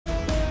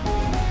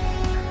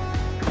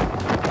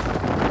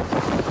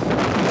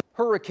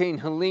Hurricane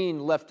Helene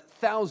left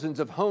thousands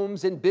of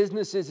homes and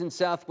businesses in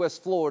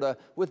Southwest Florida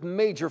with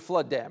major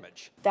flood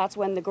damage. That's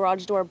when the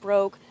garage door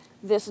broke.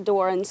 This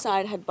door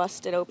inside had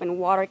busted open.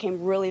 Water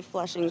came really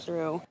flushing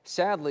through.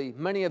 Sadly,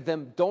 many of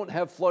them don't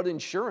have flood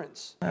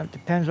insurance. It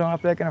depends on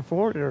if they can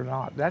afford it or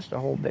not. That's the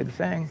whole big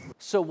thing.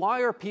 So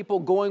why are people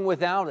going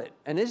without it?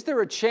 And is there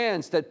a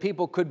chance that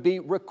people could be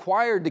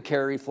required to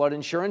carry flood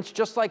insurance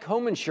just like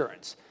home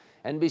insurance?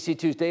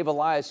 NBC2's Dave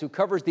Elias, who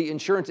covers the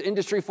insurance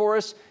industry for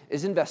us,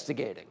 is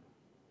investigating.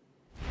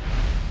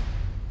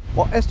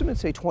 Well,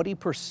 estimates say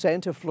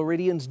 20% of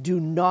Floridians do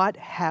not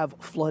have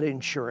flood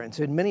insurance,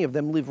 and many of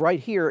them live right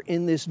here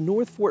in this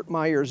North Fort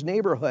Myers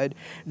neighborhood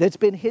that's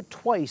been hit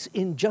twice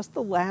in just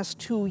the last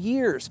 2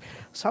 years.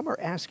 Some are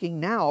asking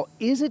now,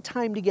 is it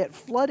time to get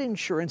flood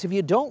insurance if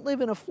you don't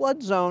live in a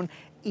flood zone,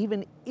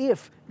 even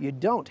if you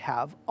don't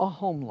have a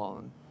home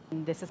loan?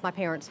 This is my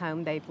parents'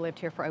 home. They've lived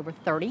here for over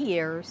 30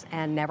 years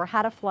and never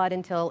had a flood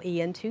until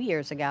Ian 2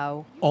 years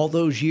ago. All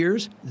those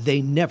years,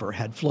 they never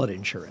had flood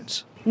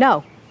insurance.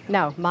 No,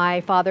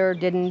 my father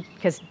didn't,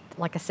 because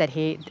like I said,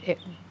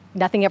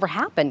 nothing ever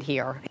happened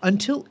here.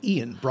 Until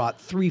Ian brought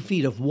 3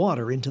 feet of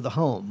water into the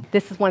home.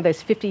 This is one of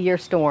those 50-year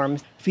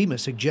storms. FEMA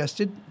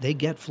suggested they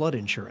get flood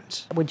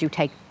insurance. Would you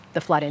take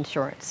the flood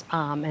insurance?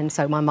 And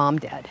so my mom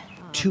did.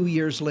 2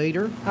 years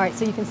later, all right,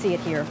 so you can see it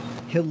here.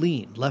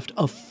 Helene left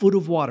a foot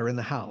of water in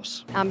the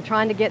house. I'm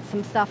trying to get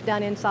some stuff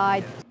done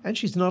inside. And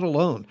she's not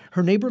alone.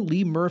 Her neighbor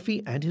Lee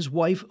Murphy and his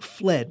wife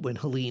fled when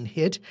Helene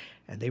hit,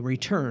 and they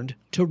returned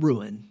to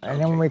ruin.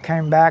 And then when we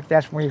came back,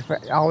 that's when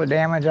all the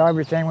damage,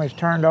 everything was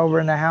turned over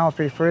in the house,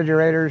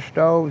 refrigerators,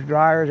 stoves,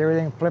 dryers,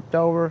 everything flipped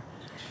over.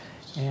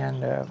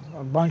 And a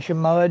bunch of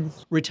mud.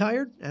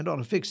 Retired and on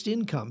a fixed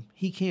income,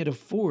 he can't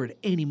afford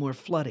any more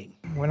flooding.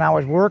 When I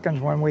was working,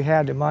 when we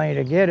had the money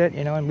to get it,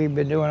 and we've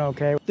been doing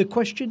okay. The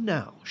question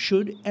now,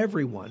 should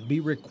everyone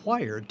be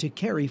required to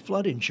carry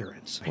flood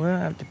insurance?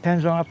 Well, it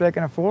depends on if they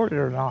can afford it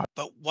or not.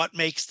 But what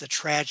makes the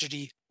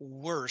tragedy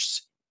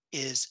worse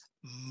is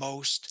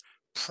most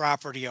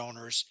property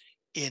owners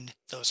in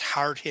those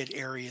hard-hit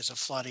areas of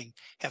flooding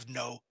have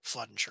no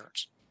flood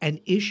insurance. An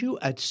issue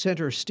at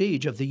center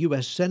stage of the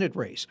U.S. Senate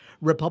race.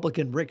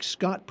 Republican Rick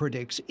Scott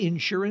predicts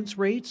insurance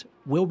rates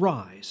will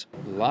rise.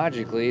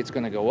 Logically, it's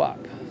going to go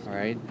up, all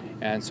right?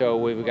 And so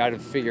what we've got to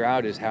figure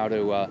out is how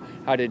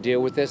to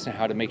deal with this and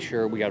how to make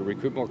sure we got to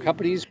recruit more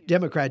companies.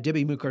 Democrat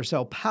Debbie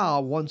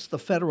Mucarsel-Powell wants the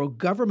federal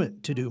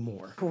government to do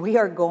more. We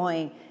are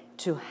going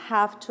to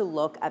have to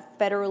look at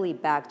federally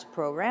backed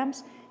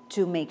programs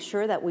to make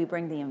sure that we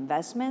bring the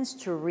investments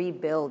to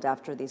rebuild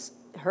after these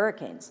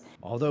hurricanes.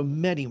 Although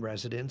many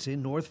residents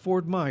in North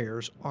Fort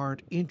Myers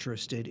aren't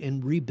interested in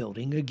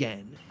rebuilding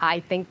again. I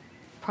think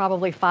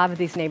probably 5 of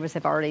these neighbors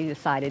have already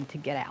decided to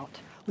get out.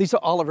 Lisa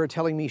Oliver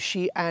telling me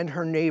she and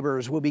her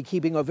neighbors will be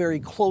keeping a very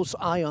close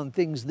eye on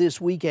things this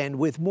weekend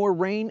with more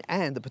rain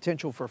and the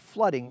potential for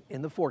flooding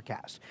in the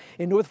forecast.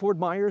 In North Fort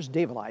Myers,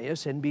 Dave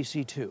Elias,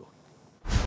 NBC2.